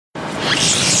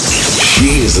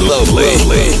She is lovely.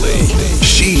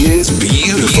 She is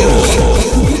beautiful.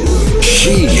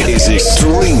 She is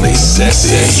extremely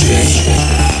sexy.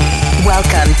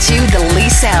 Welcome to the Lee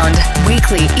Sound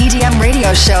weekly EDM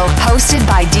radio show hosted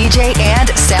by DJ and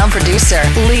sound producer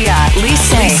Leah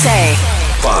Lise.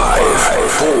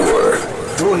 5, 4,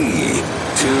 3,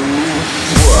 2,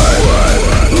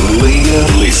 1. Leah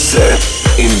Lise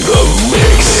in the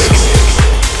mix.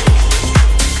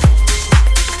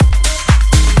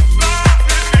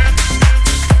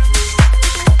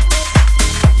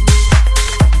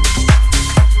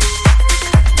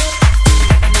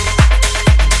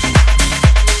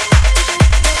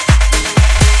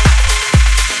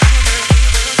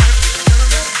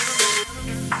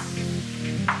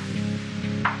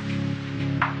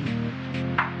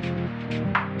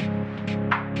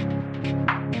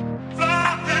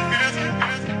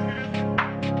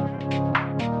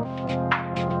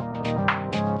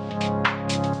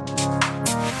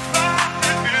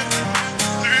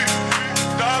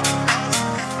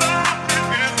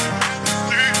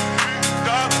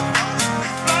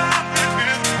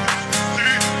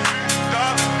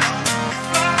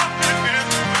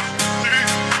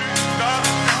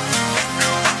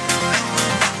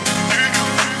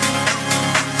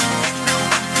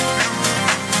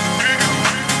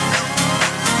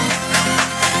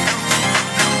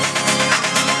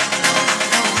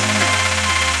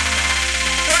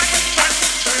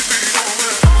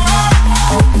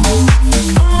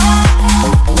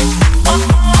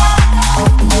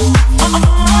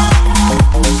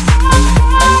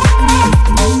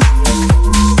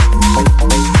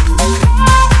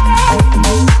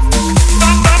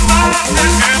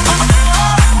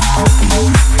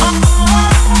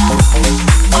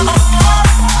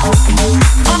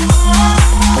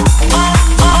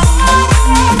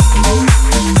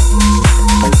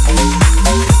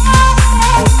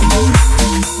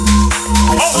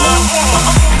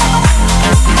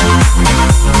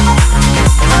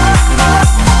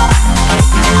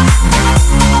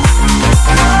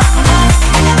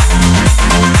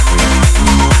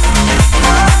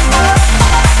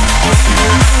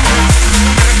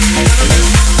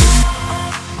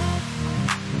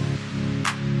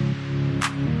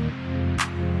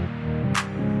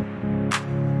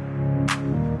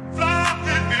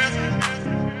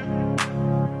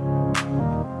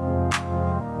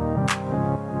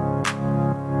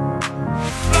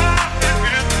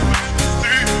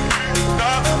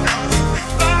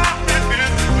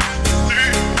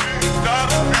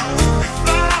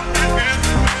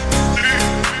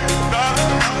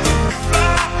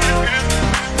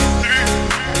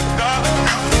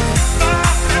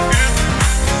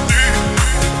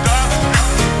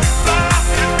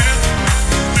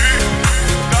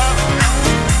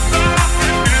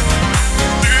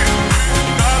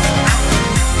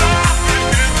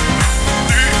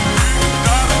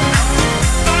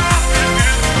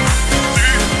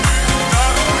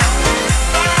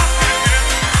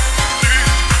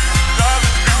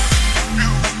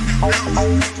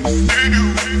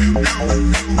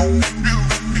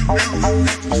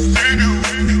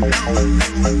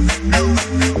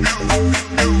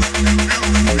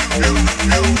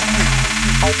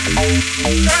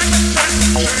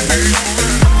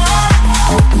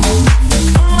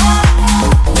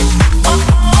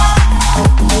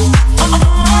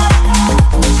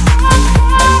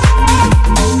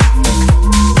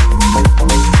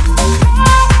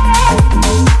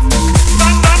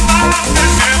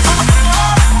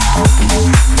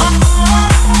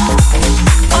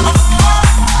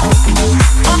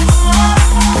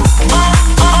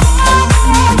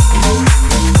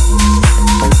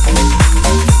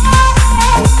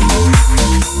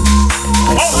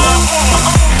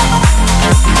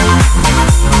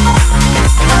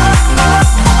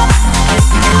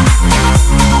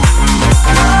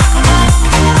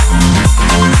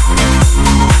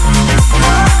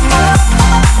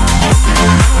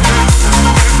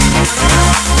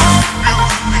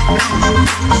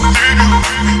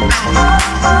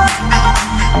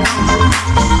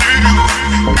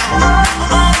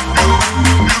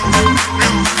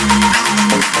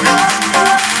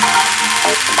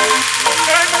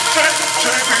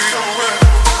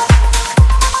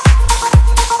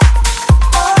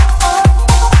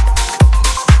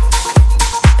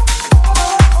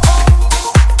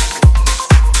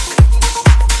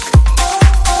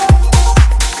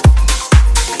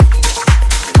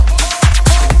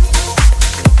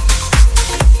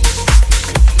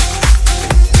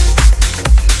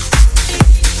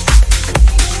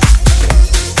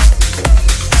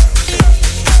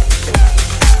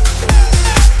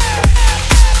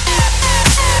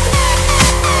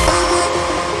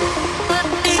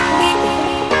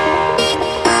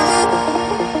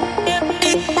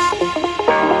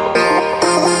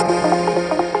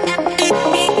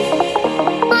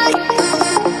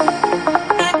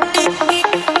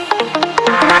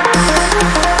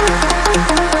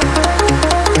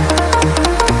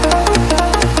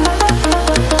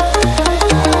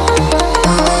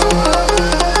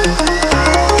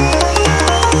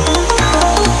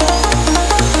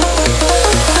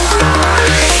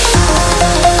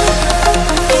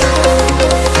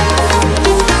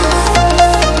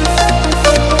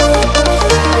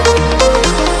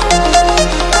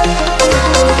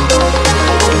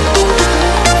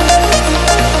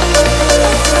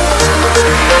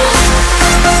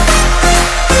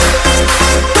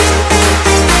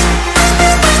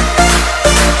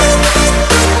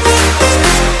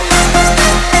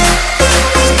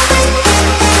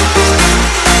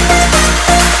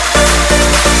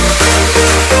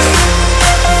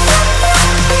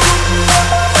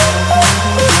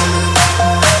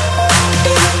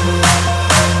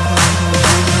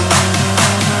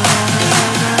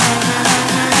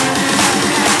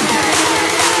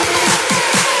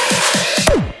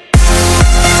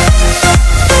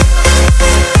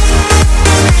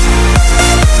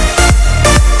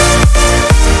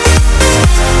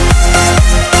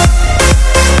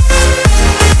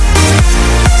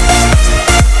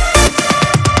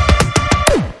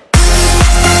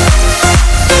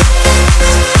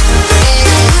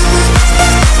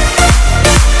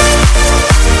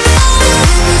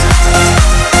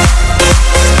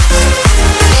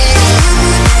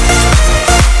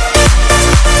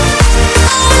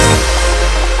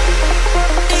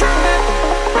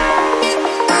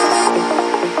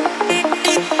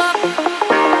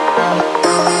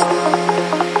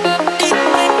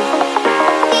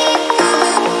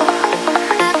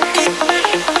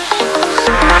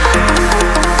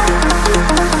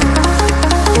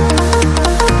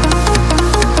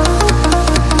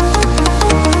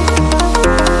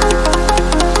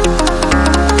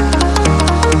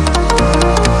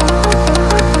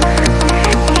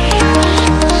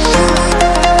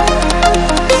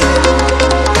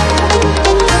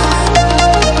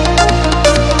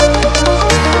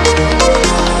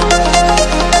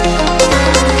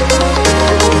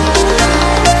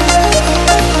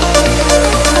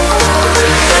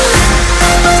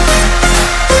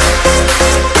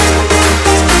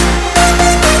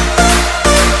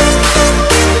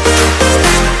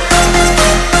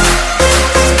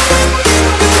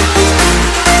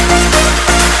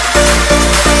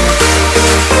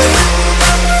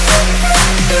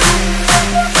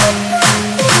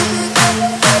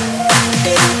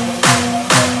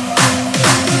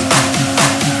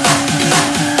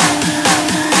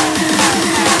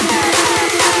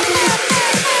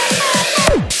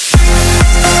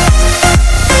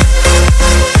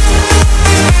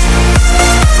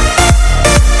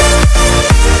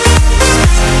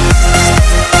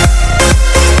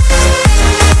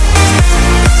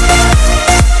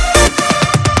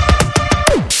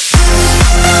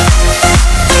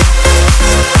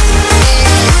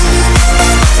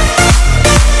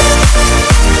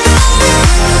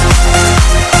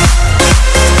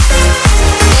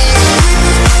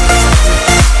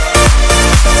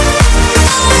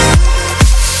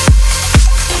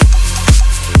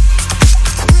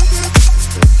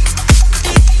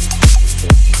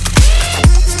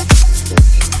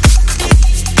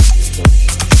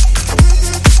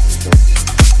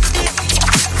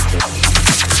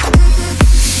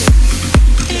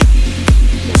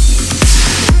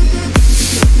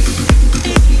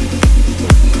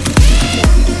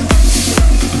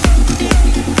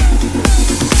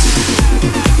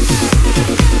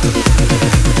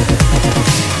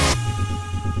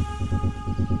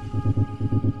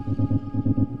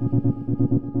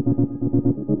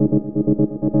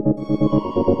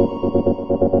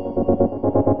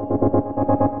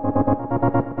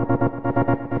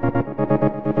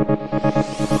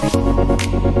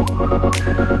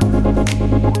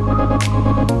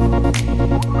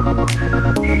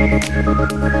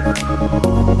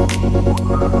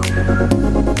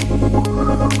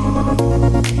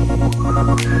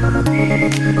 Clap your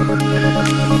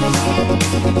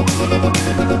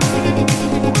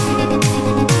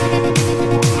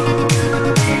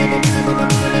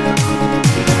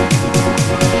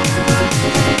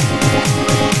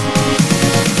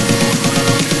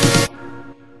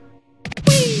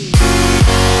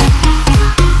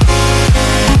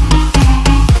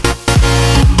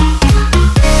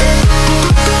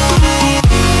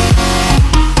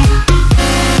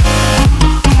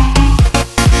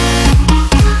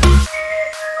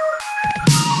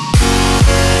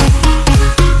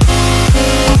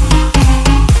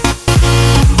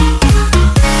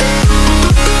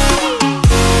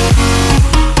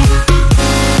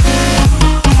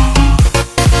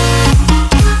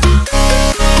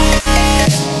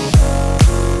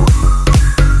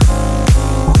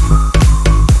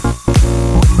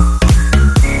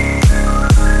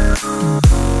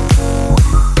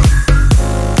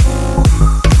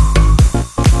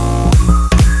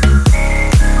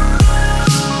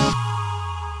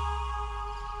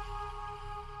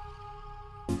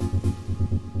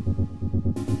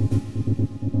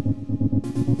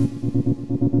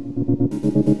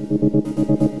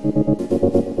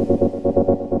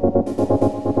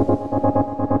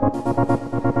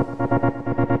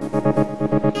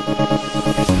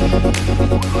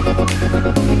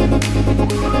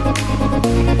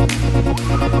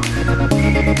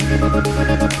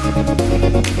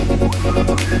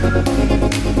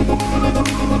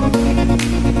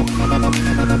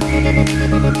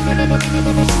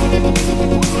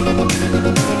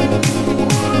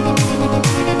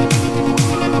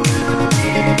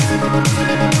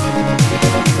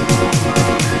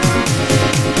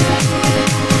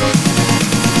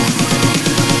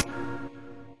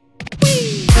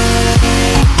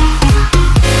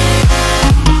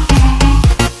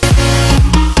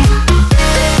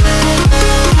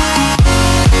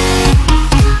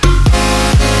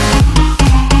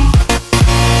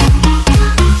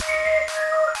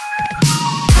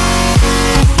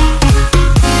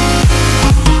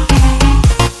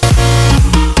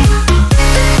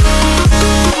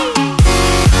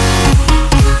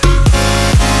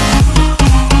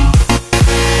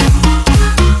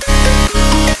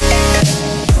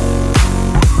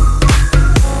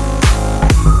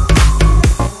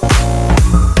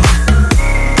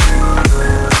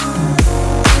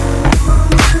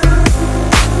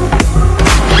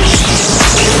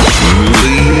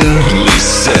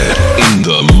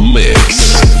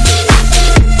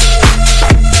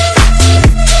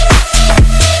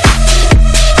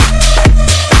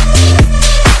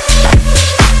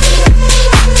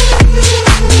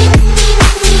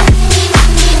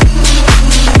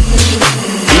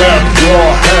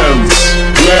hands,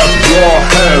 clap your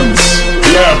hands,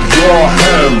 clap your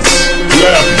hands,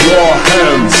 clap your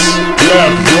hands,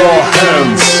 clap your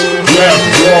hands,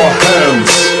 clap your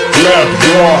hands, clap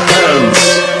your hands,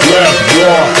 clap your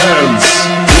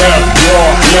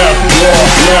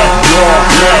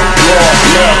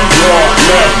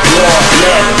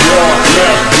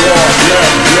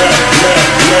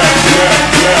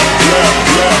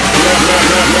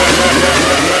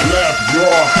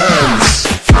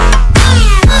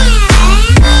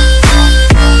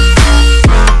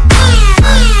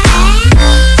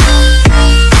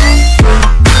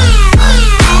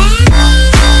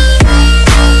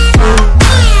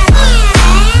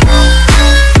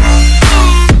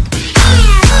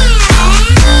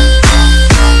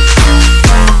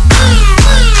your,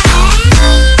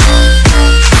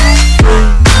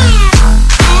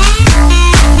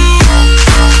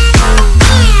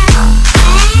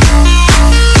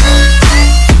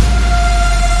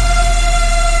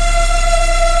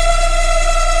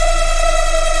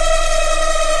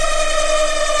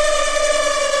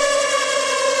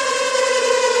 clap your, clap your,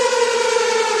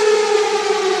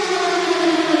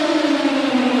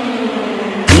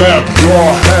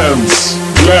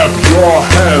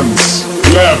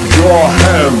 clap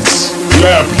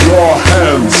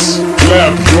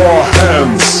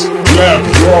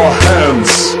your,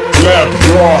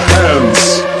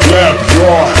 clap your,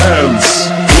 clap your,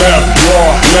 clap your,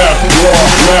 clap your,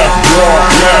 clap, clap,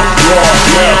 clap, clap,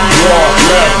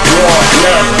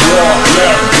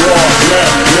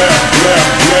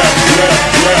 clap,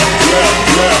 clap, clap, clap, clap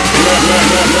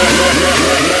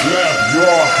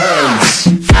your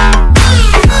hands.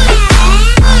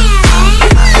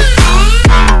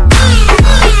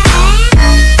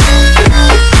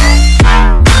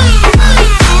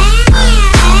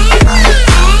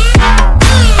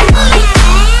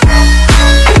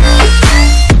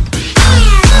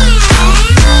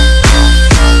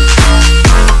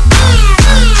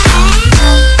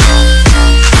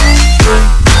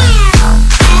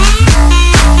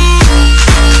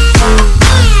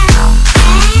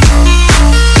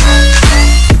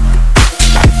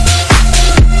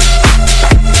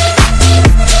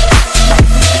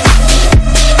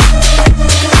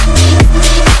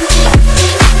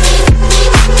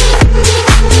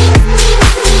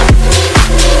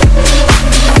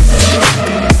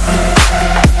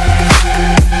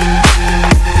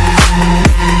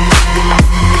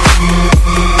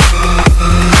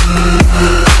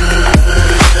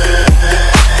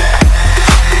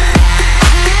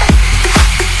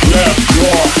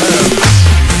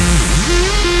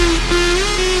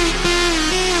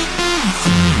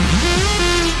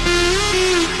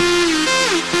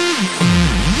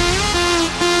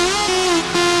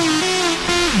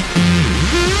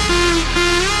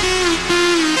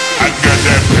 I got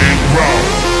that pink roll,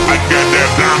 I got that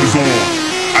diamonds on,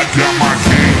 I got my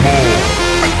game on,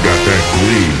 I got that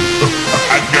green.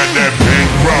 I got that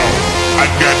pink roll, I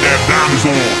got that diamonds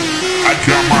on, I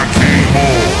got my game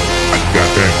on, I got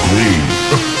that green.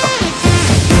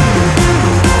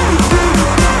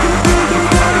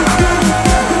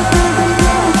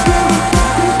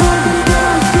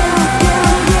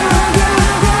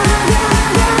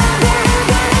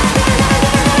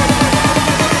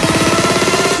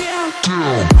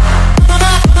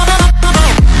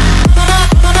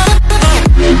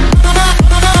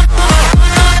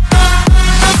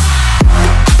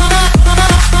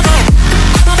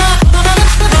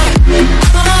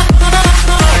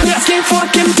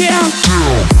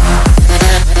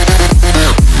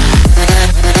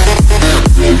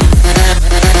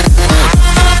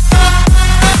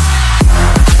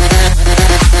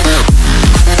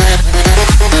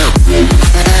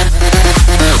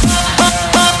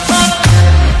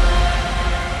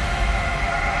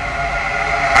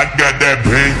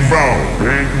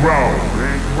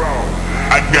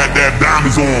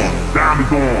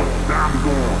 Diamonds on.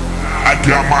 I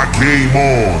got my game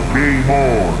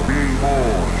on.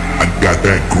 I got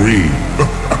that green.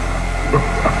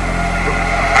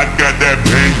 I got that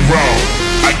pink roll.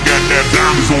 I got that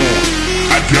diamonds on.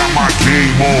 I got my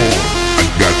game on. I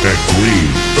got that green.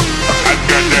 I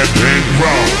got that pink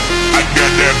roll. I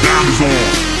got that diamonds on.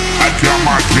 I got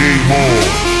my game on.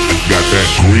 I got that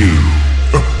green.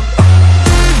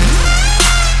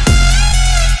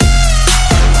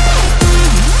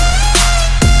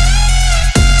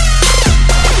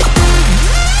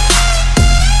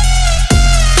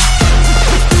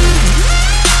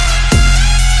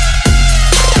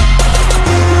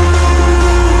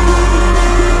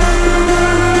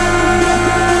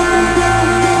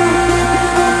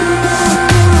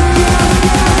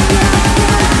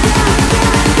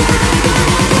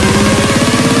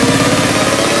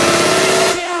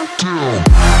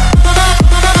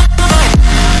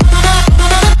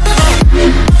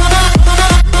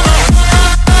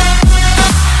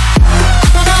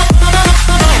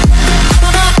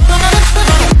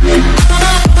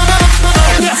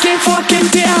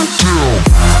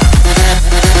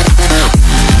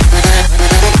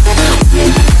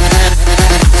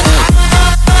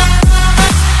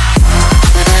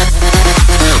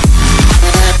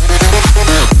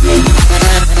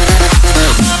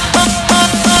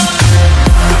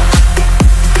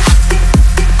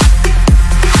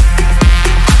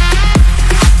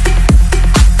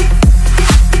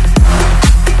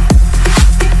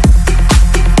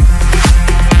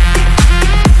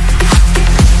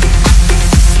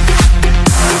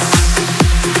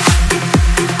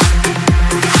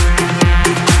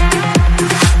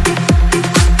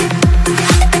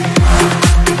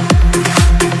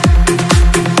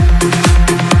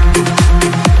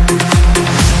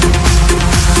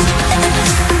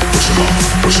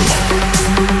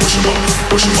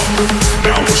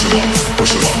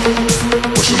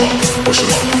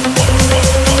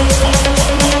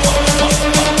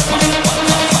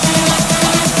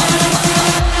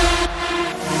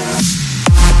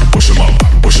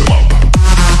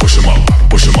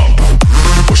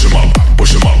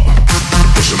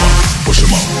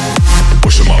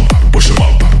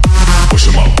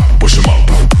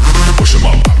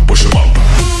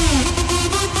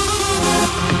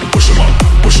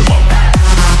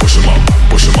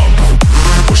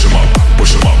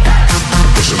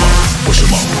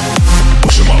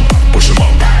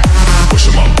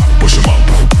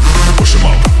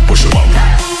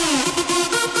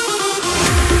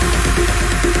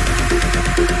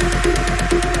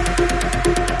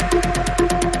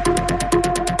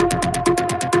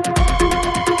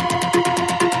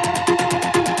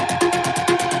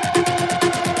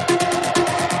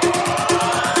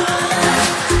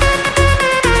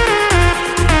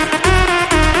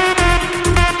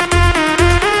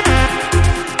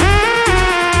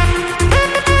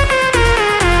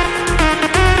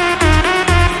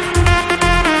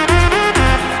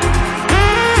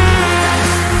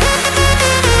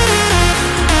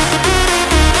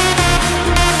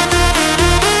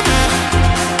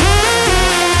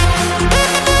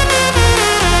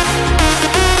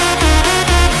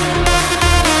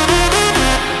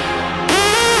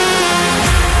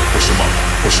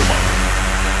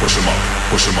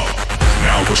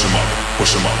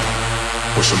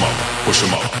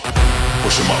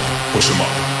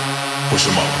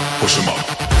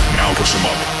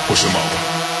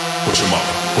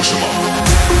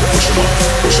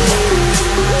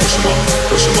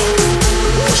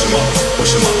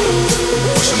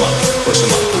 Push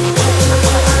 'em up.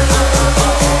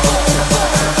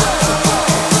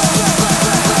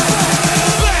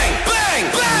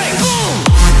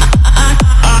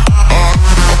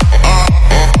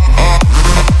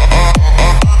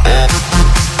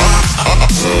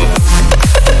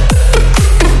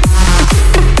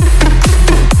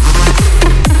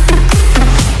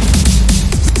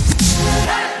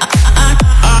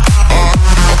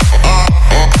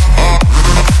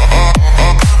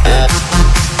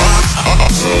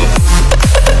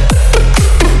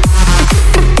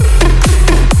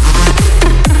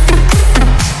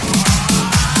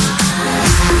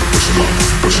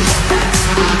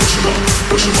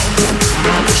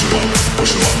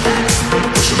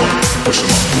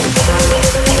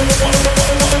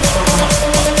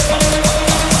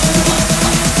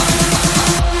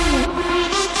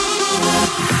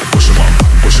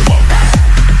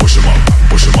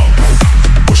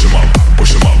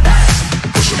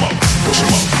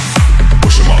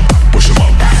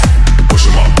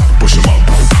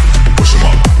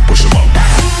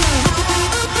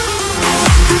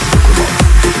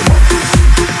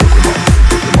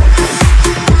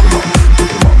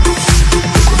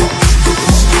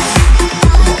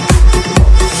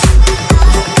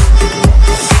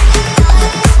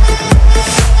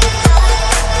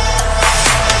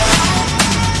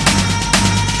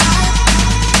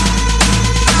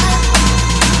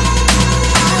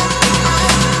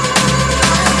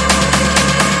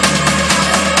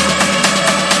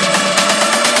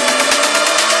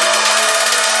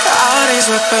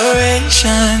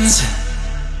 separations.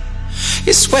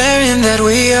 You're swearing that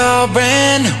we are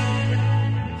brand new.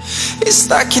 You're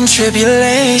stuck in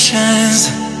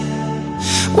tribulations,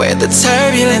 where the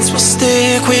turbulence will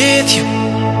stick with you.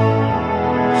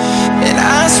 And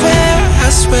I swear, I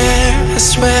swear, I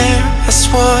swear, I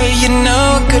swore you're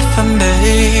no good for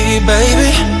me,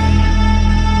 baby.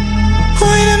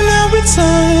 Wait, I'm not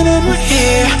returned and we're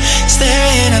here,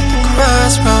 staring at the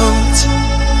crossroads.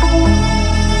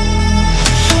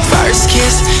 First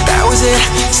kiss, that was it.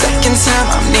 Second time,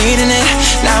 I'm needing it.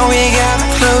 Now we got our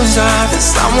clothes off and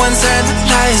someone turned the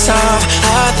lights off.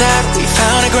 Thought that we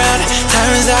found a ground,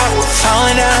 turns out we're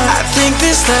falling down. I think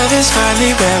this love is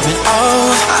finally wearing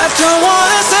off. I don't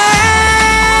wanna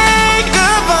say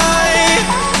goodbye,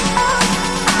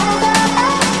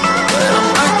 but I'm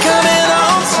not coming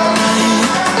home tonight.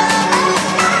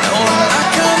 No, I'm not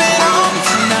coming home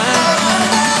tonight.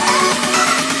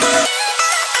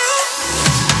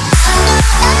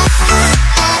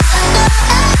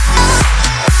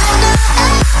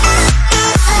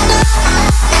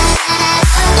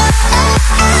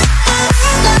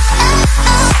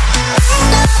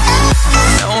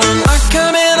 No, I'm not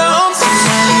coming home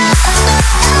tonight.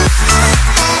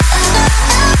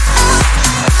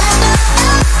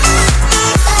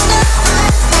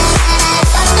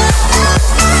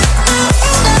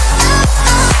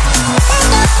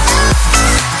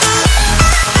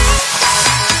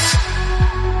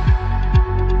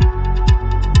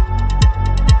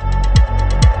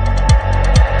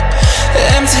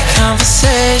 Empty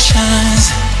conversations.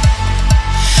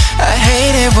 I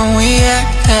hate it when we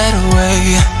act that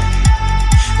way.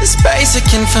 This basic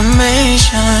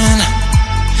information,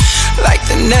 like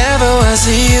there never was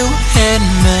a you and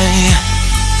me.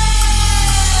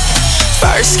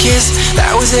 First kiss,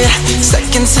 that was it.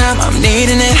 Second time, I'm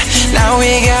needing it. Now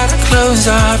we got our clothes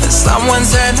off and someone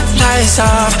turned the lights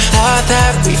off. Thought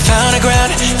that we found a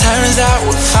ground, turns out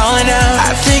we're falling down.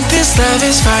 I think this love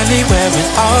is finally wearing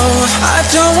off. I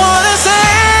don't wanna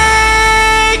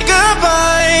say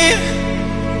goodbye,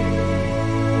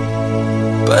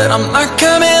 but I'm not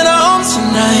coming home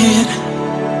tonight.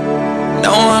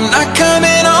 No, I'm not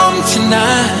coming home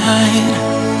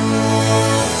tonight.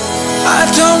 I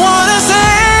don't wanna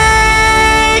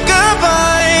say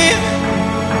goodbye,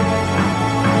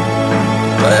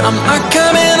 but I'm not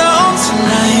coming home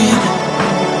tonight.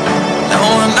 No,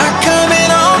 I'm not coming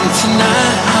home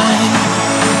tonight.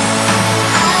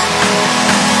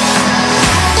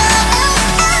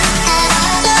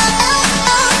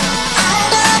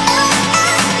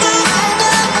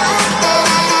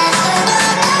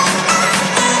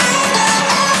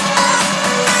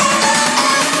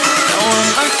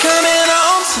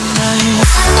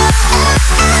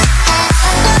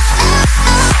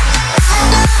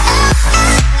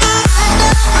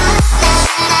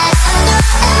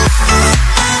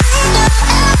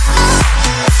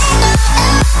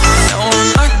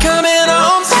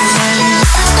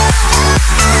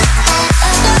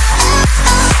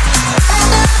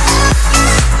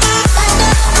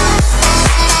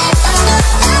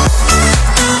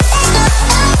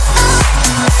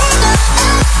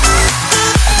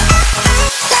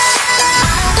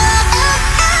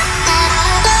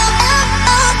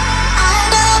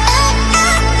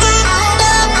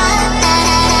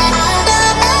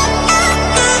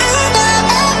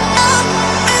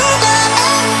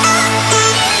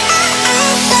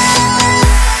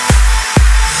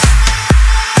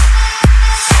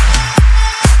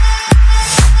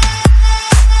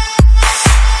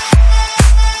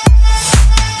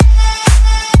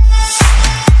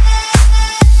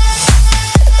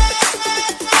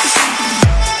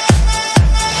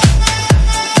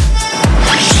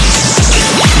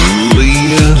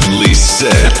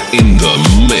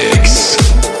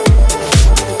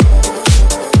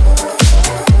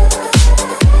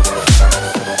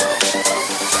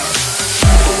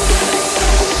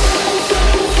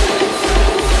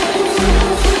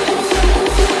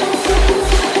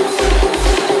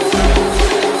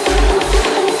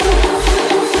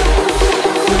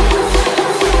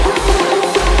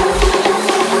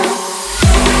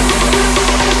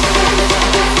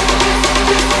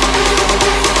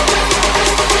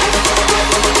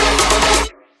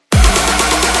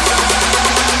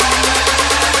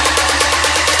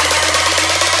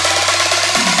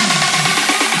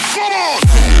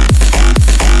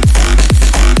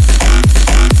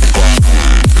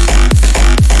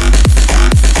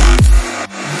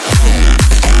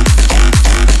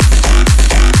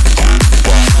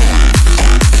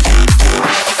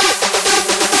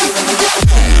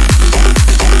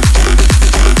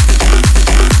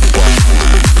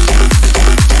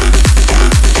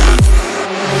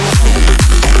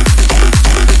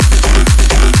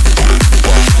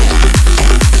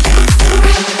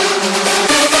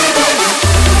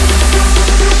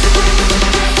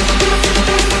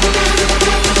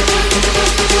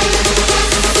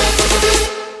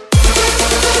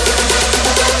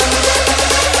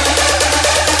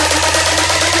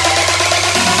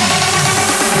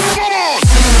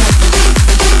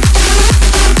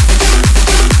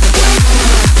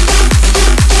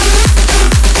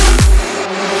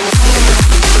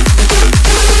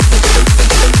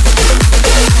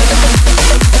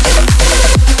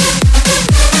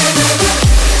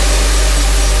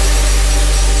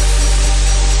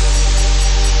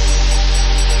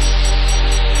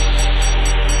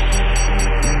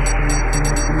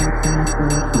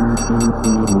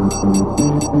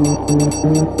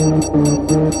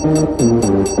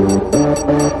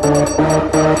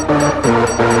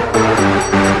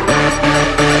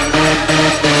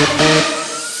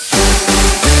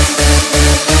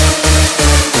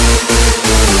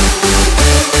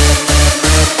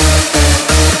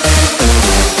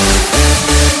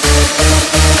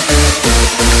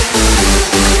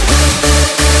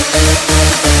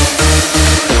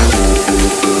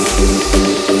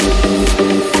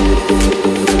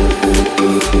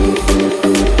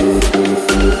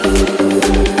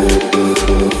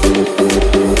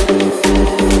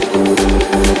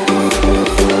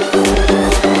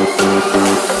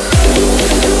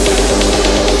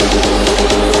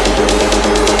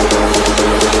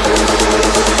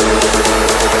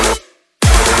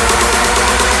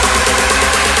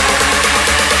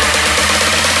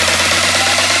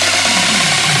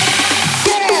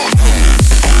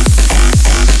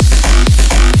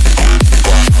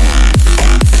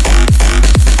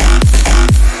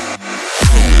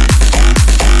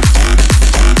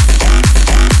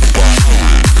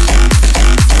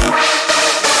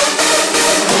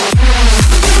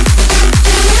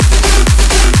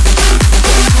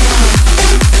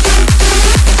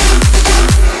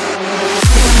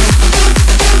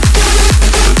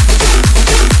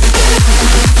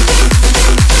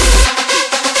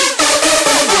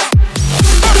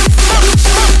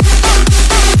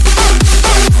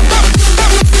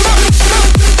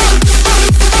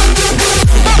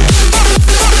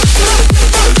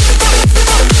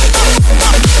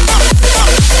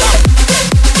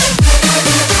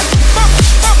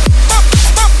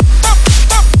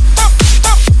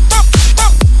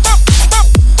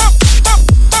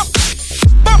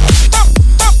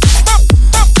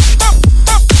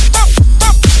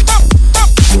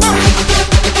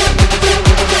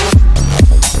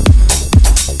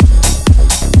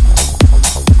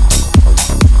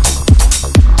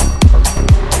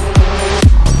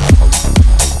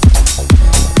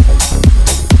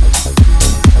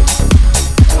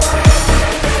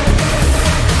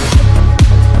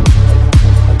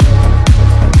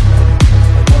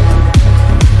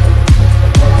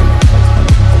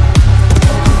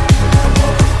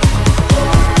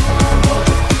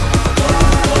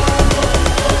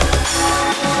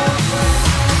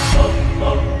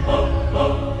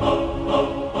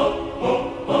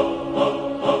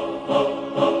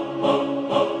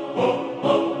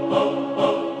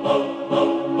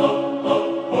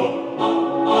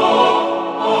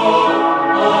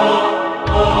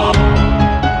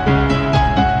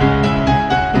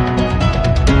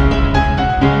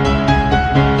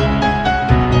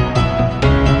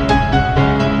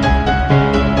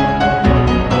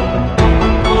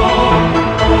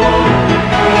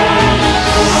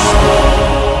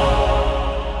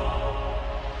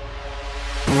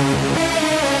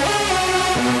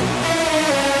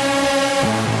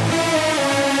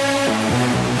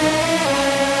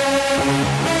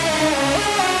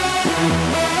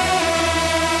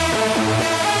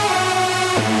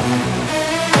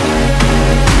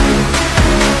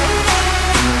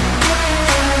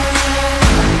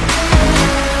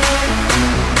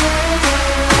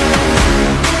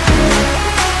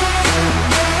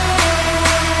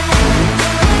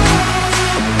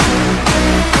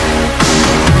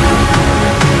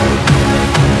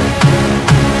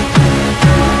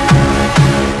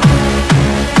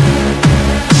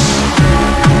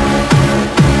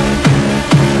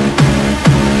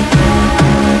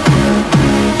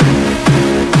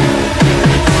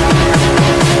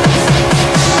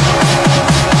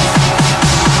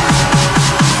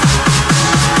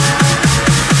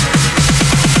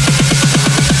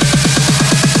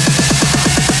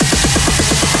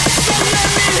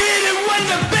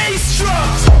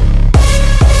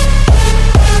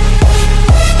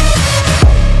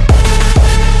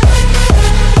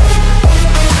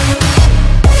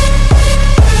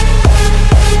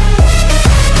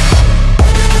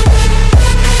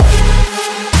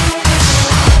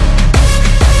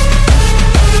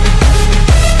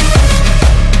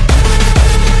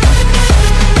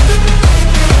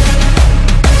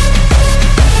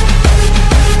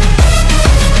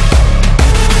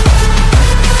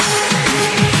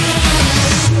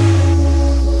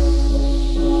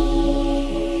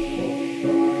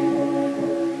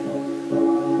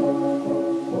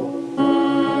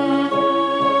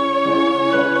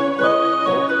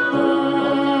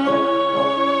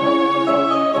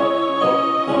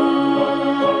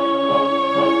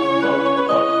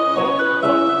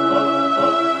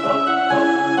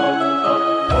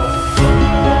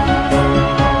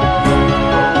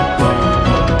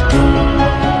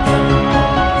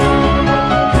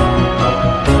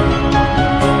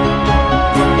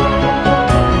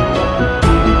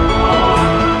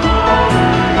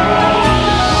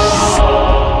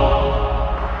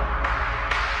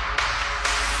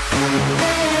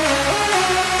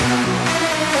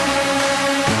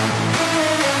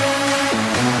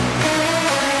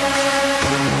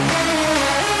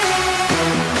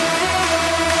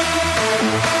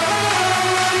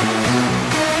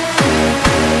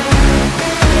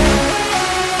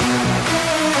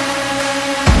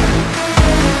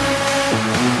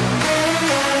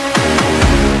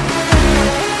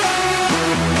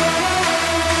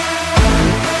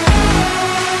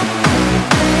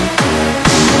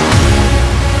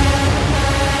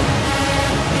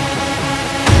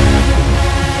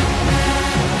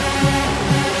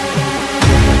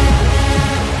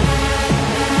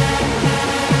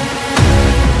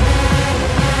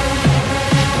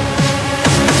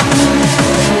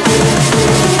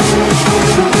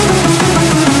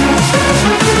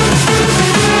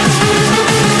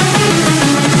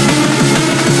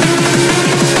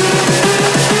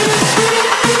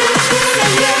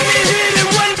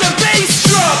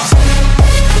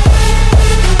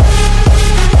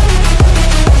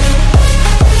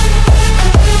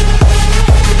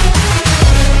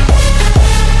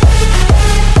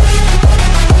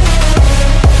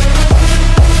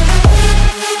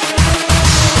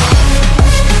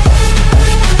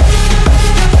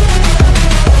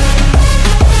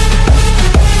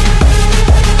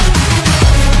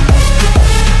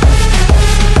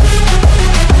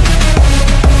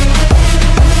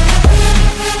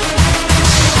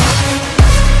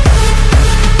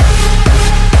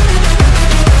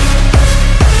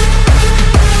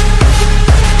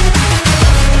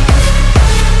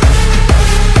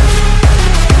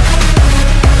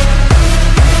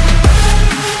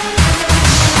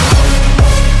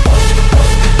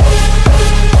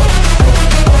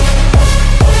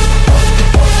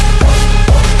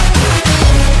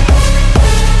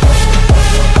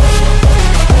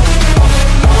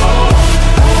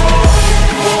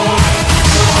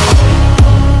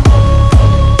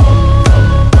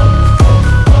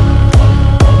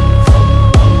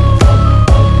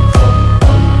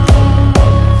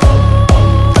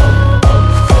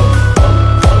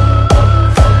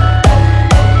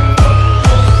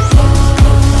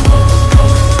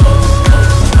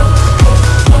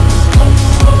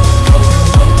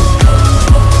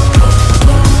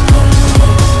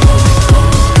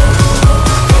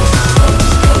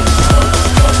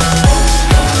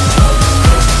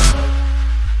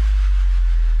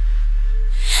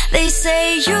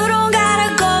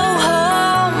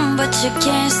 you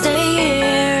can't stay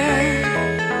here.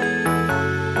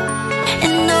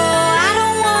 And no, I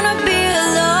don't wanna be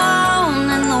alone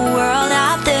in the world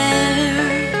out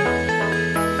there.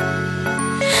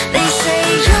 They say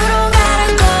you don't gotta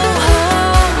go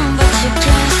home, but you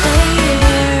can't stay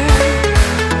here.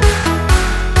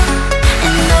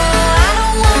 And no, I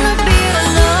don't wanna be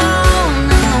alone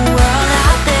in the world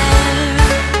out there.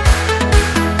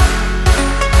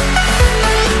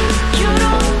 You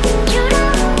don't, you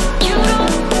don't, you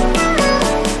don't,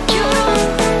 you don't,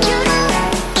 you don't,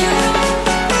 you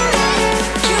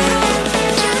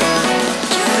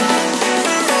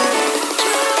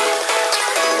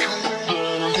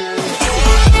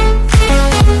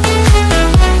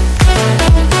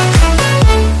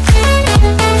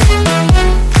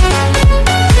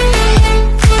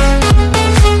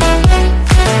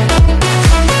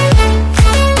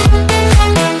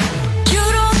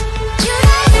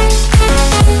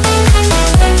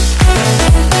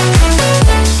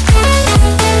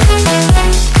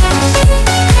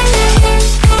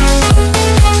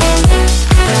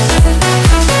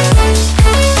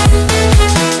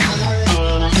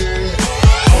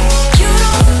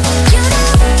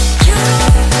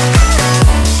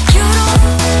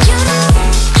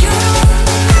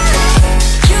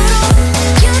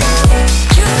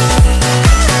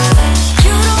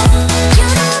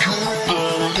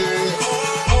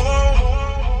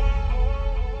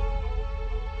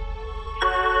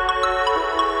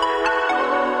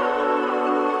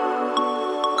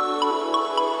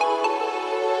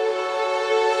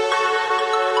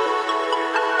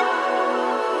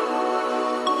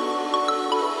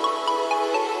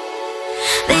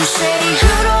They say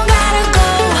you don't gotta go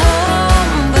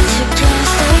home, but you can't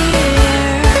stay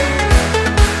here.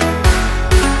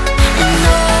 And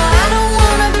no, I don't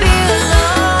wanna be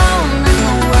alone in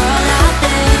the world out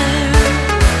there.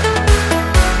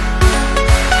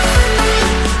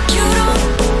 You don't,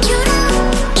 you don't,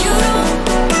 you don't,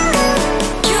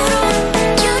 you don't,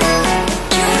 you don't,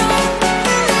 you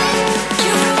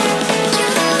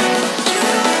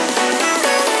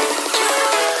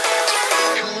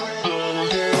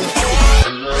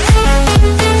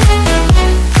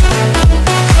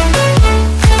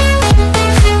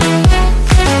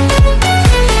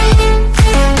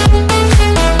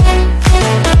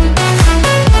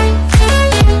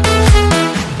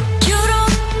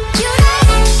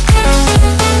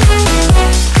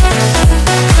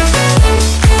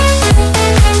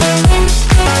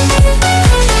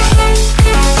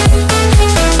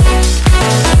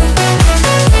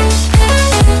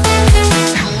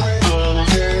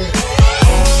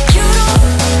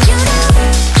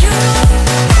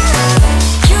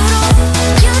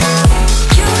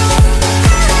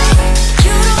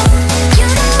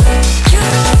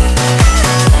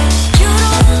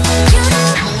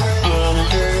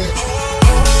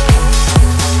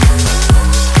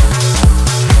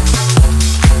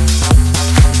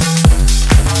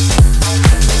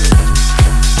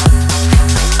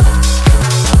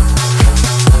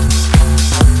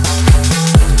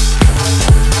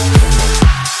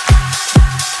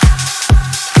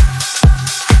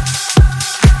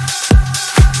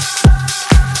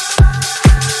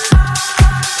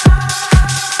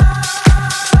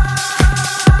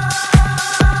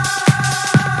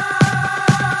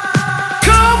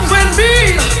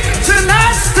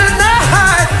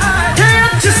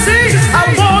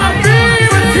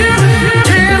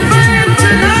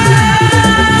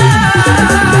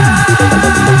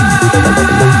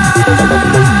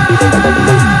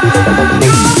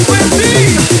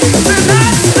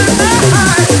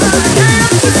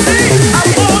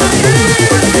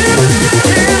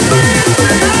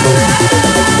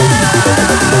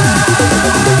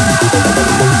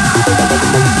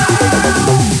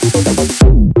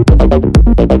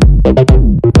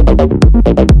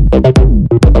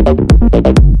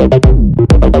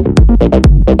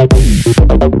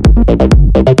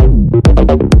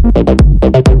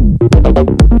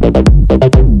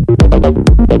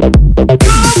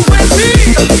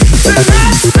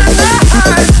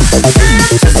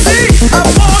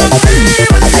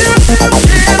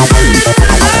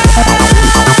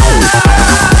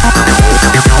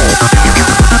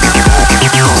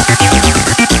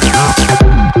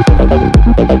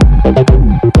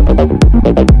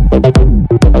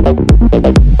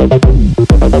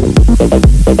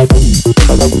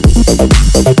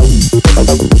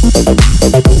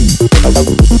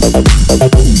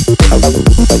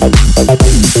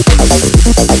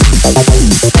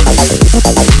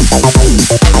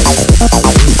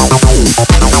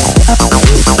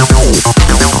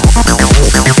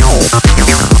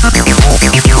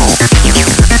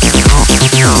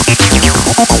You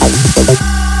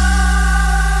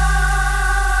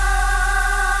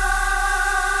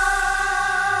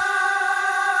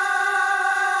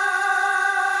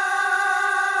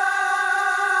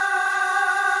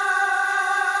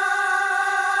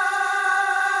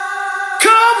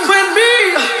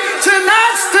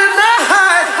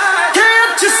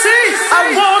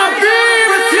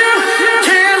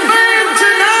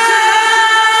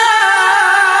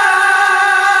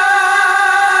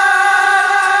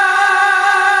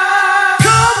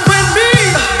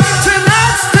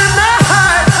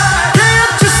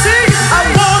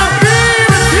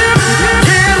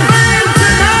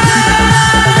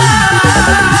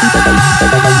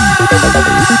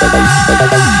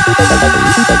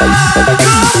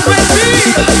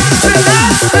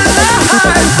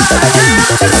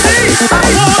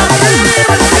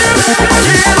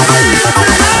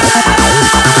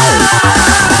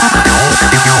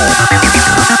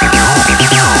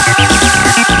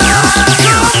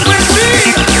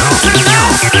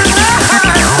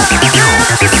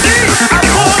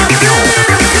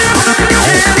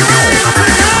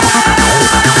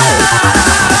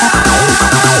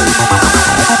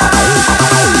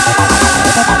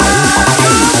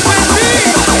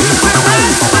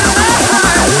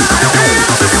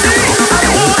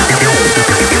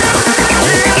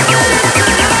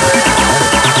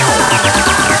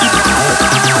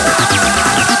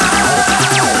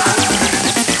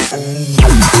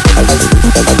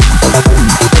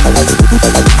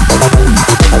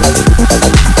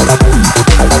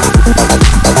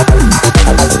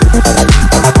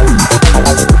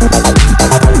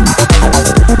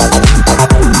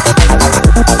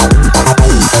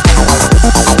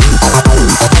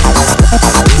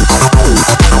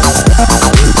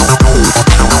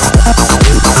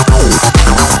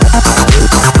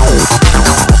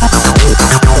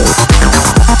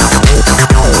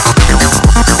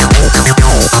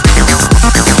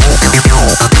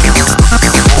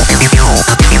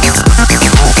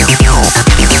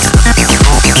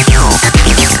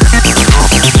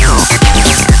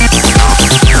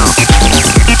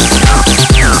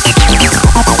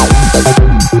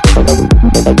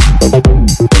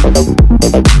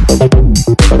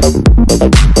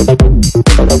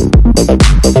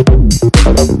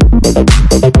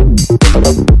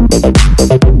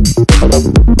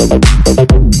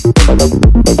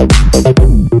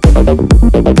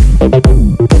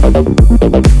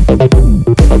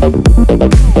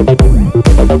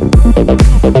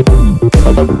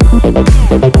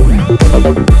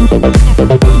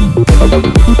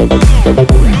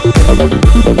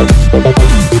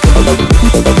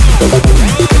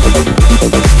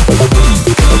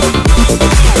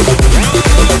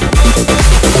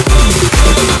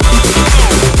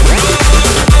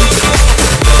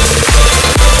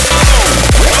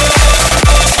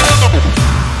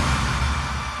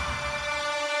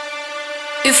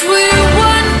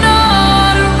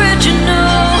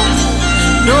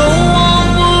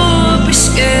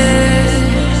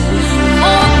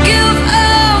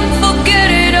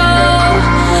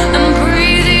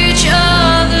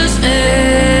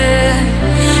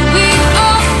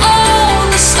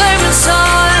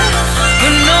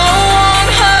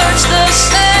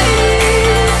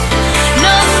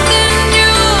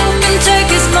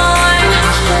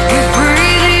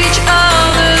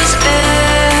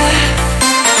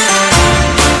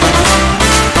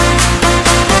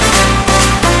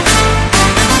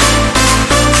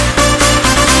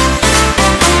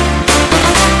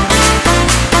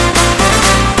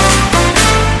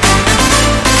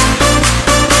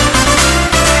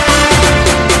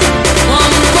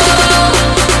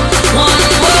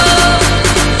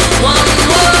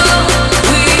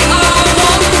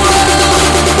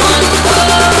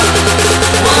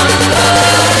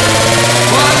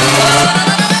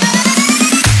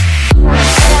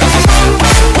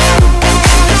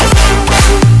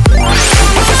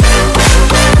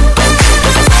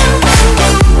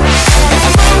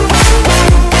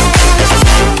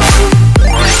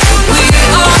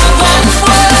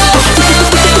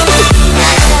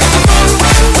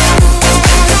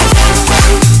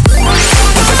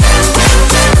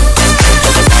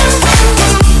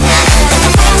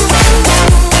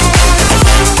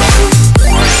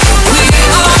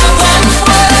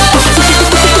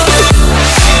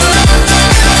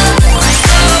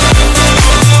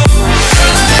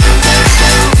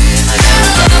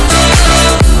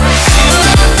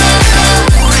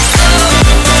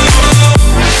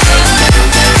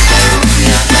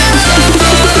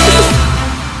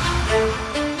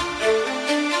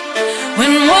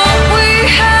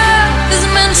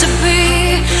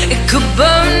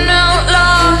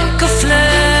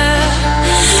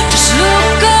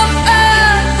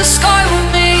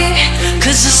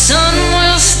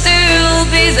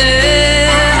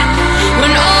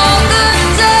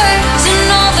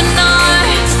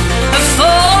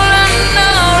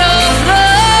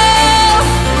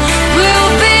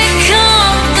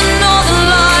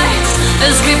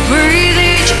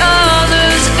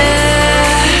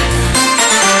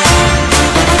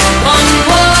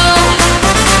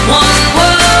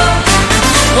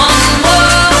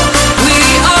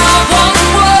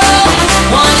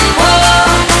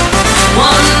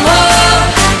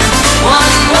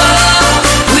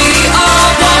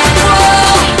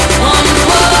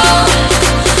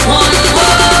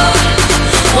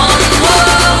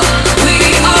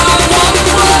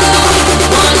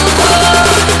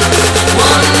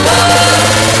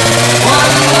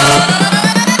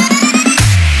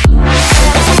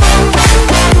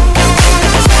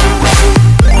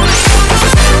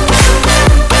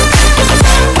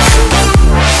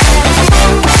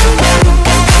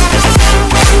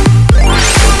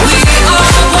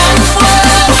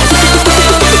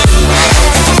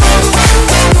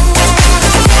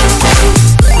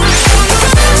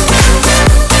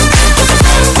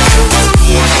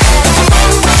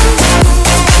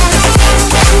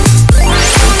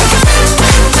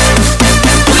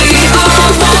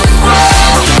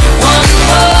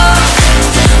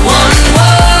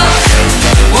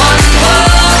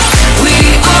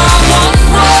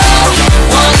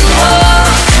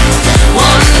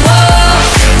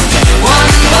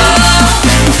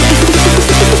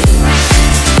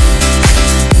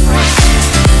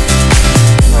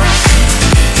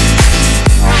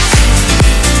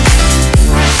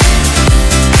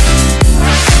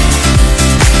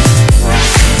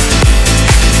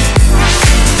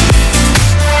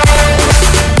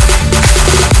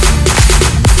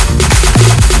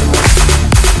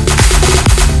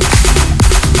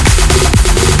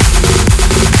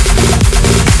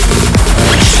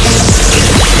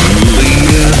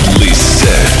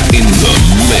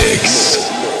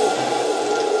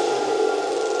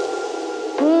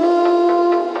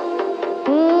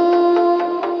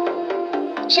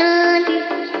Shanti,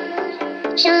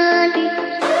 Shanti,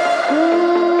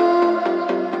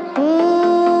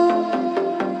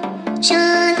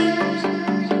 Shanti,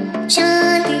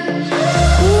 Shanti,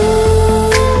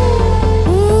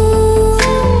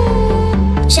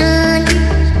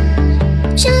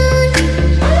 Shanti,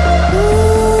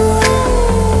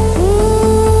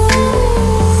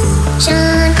 Shanti,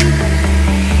 Shanti,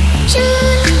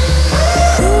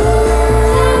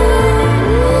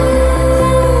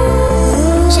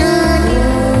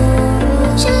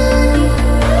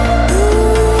 Shanti.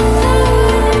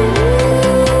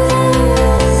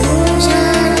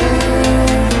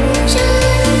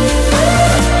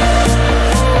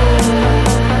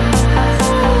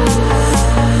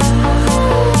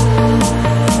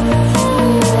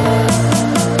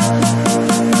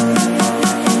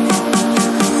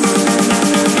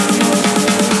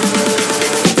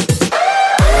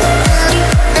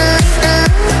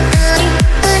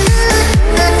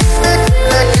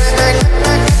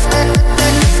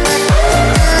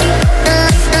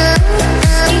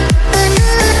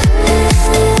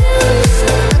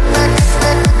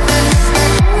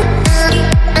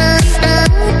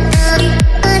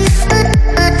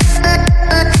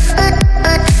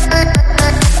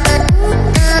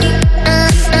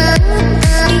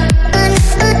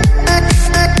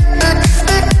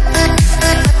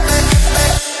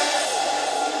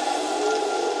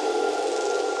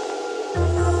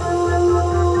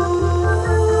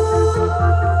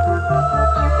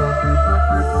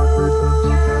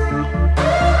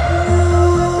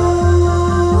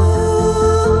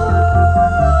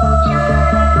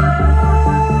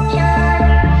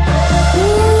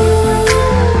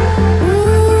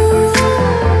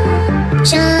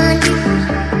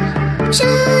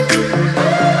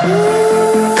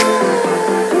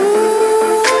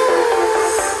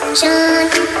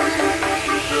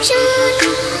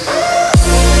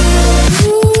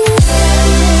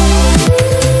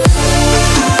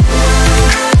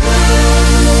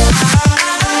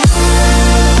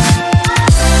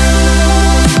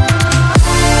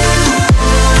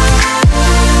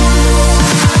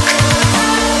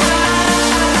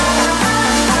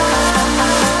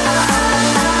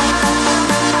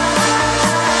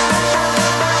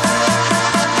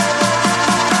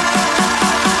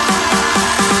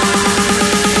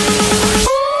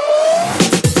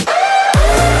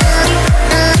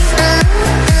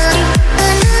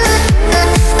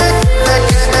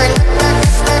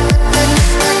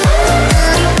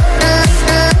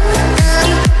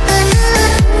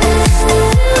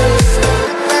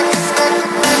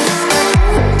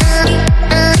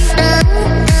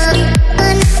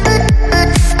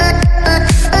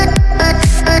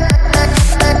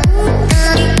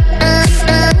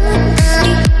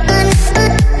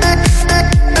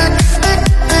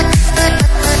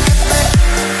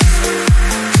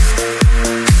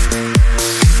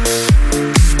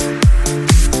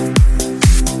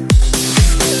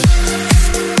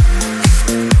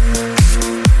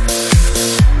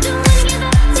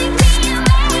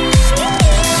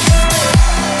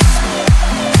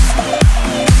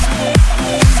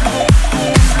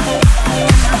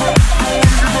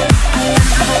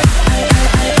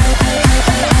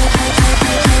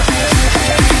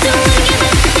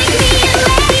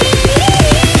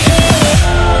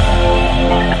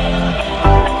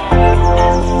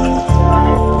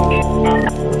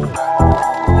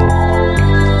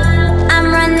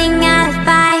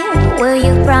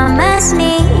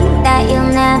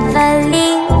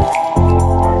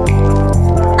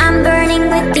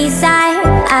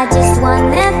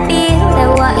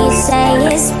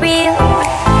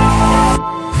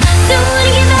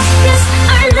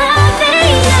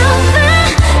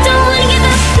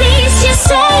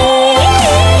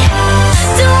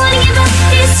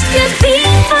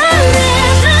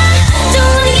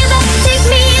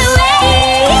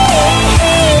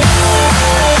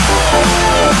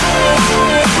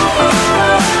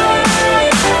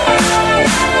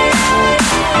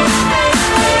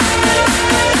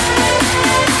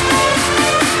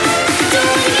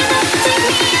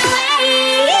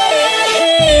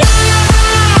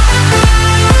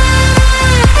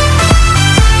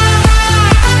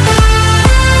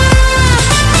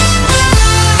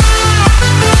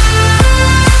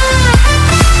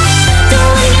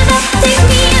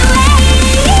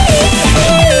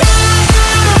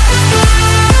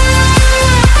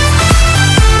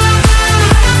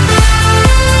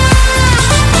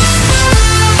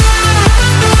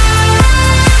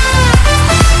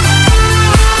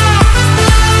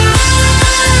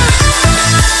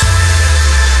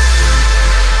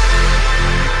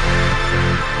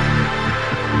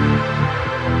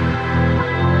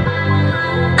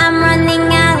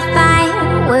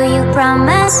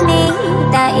 promise me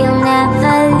that you'll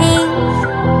never leave.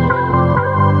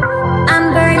 I'm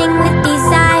burning with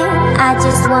desire. I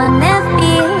just wanna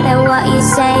feel that what you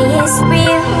say is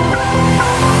real.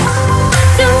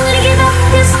 Don't wanna give up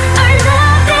 'cause our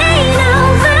love ain't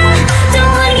over.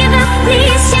 Don't wanna give up,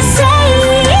 please just say.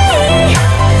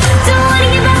 Don't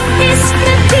wanna give up, this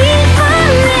could be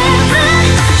forever.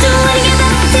 Don't wanna give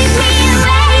up, take me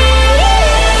away.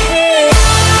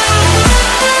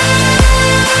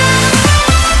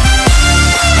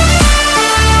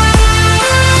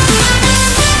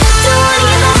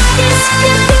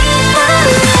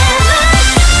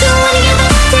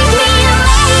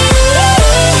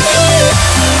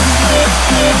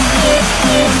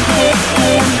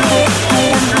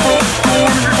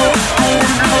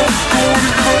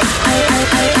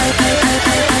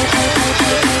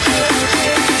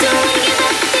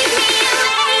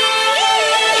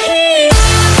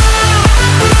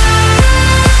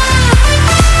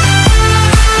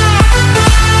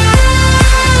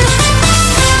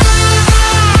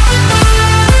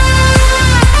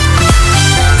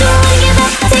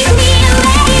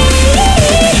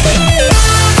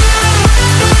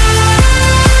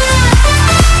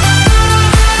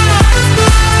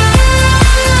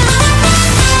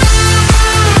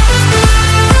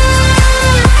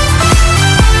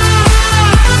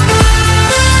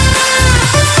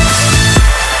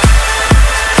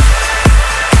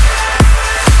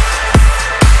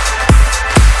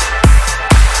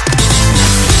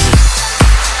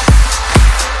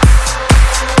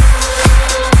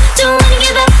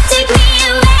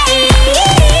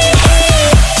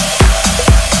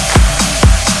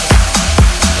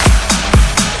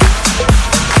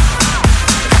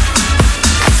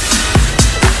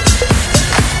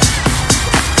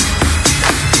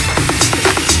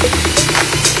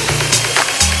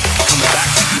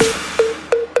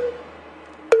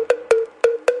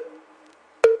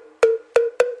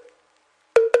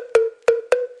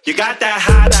 You got that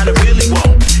high that I really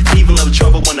want. Even love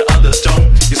trouble when the others don't.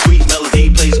 Your sweet melody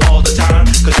plays all the time,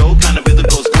 'cause your kind of rhythm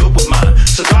goes good with mine.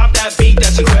 So drop that beat,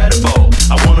 that's incredible.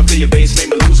 I wanna feel your bass, make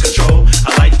me lose control. I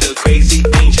like the crazy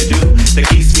things you do that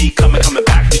keeps me coming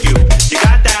back to you. You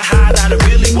got that high that I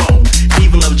really want.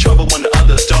 Even love trouble when the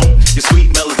others don't. Your sweet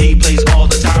melody plays all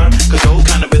the time, 'cause your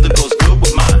kind of rhythm goes good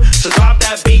with mine. So drop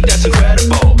that beat, that's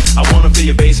incredible. I wanna feel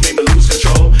your bass, make me lose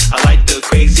control. I like the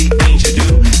crazy things you do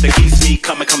that keeps me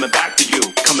coming back to you,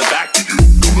 coming back to you,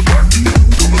 coming back to you,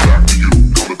 coming back to you,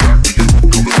 coming back to you,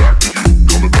 coming back to you,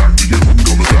 coming back to you,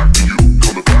 coming back to you, coming back to you,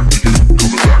 coming back to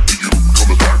you,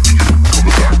 coming back to you, coming back to you, coming back to you,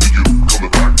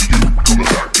 coming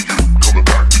back to you, coming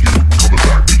back to you, coming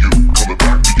back to you, coming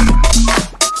back to you.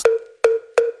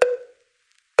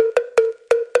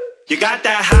 You got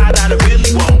that high that I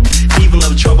really want. Even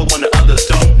love trouble when the others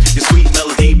don't. Your sweet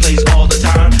melody plays all the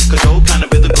time, 'cause your kind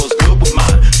of rhythm goes good with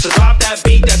mine. So drop that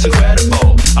beat, that's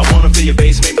incredible. I wanna feel your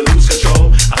bass, make me lose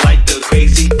control. I like the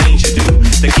crazy things you do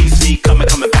that keeps me coming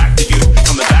back to you,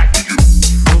 coming back to you.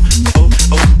 Oh, oh,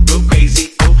 oh, real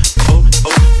crazy. Oh, oh,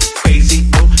 oh, crazy.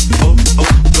 Oh, oh, oh,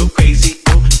 real crazy.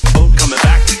 Oh, oh, coming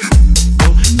back to you.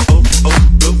 Oh, oh, oh,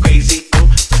 real crazy. Oh,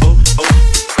 oh, oh,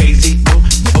 crazy. Oh,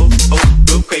 oh, oh,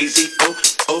 real crazy. Oh,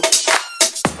 oh.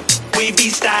 We be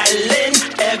styling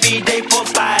every day for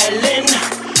filing.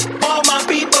 All my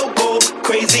people go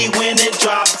crazy when it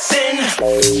drops in.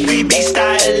 We be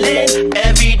styling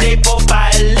every day for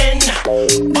filing.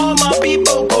 All my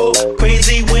people go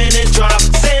crazy when it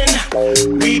drops in.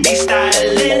 We be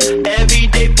styling every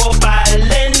day for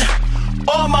filing.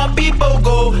 All my people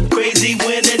go crazy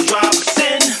when it drops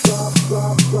in.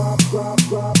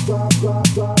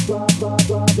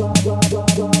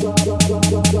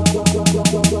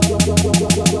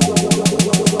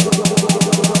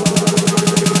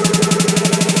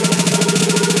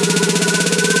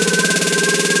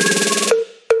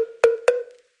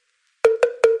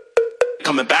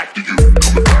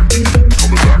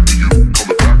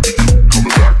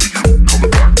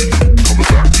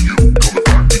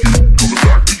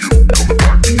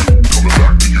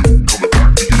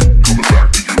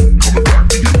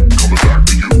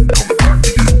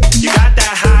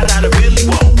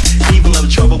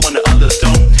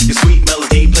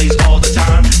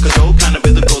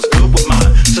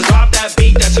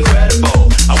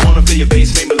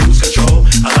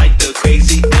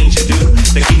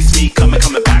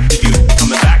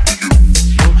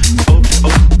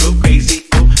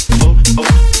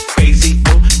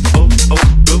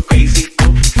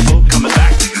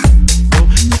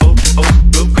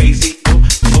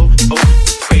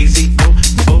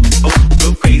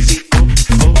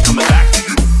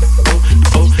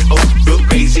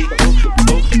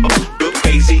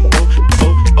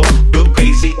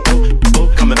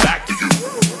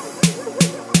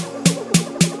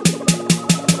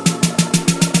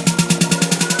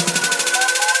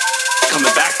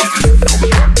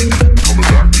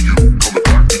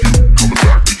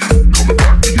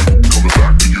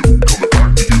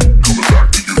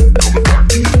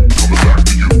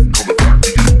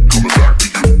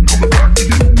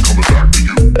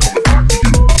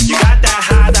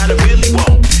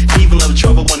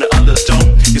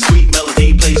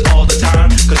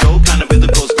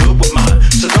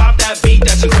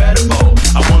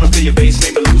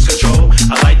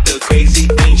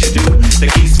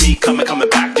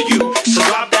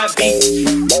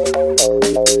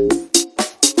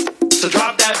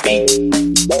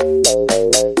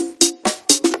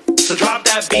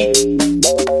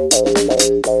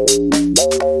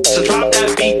 So drop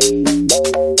that beat.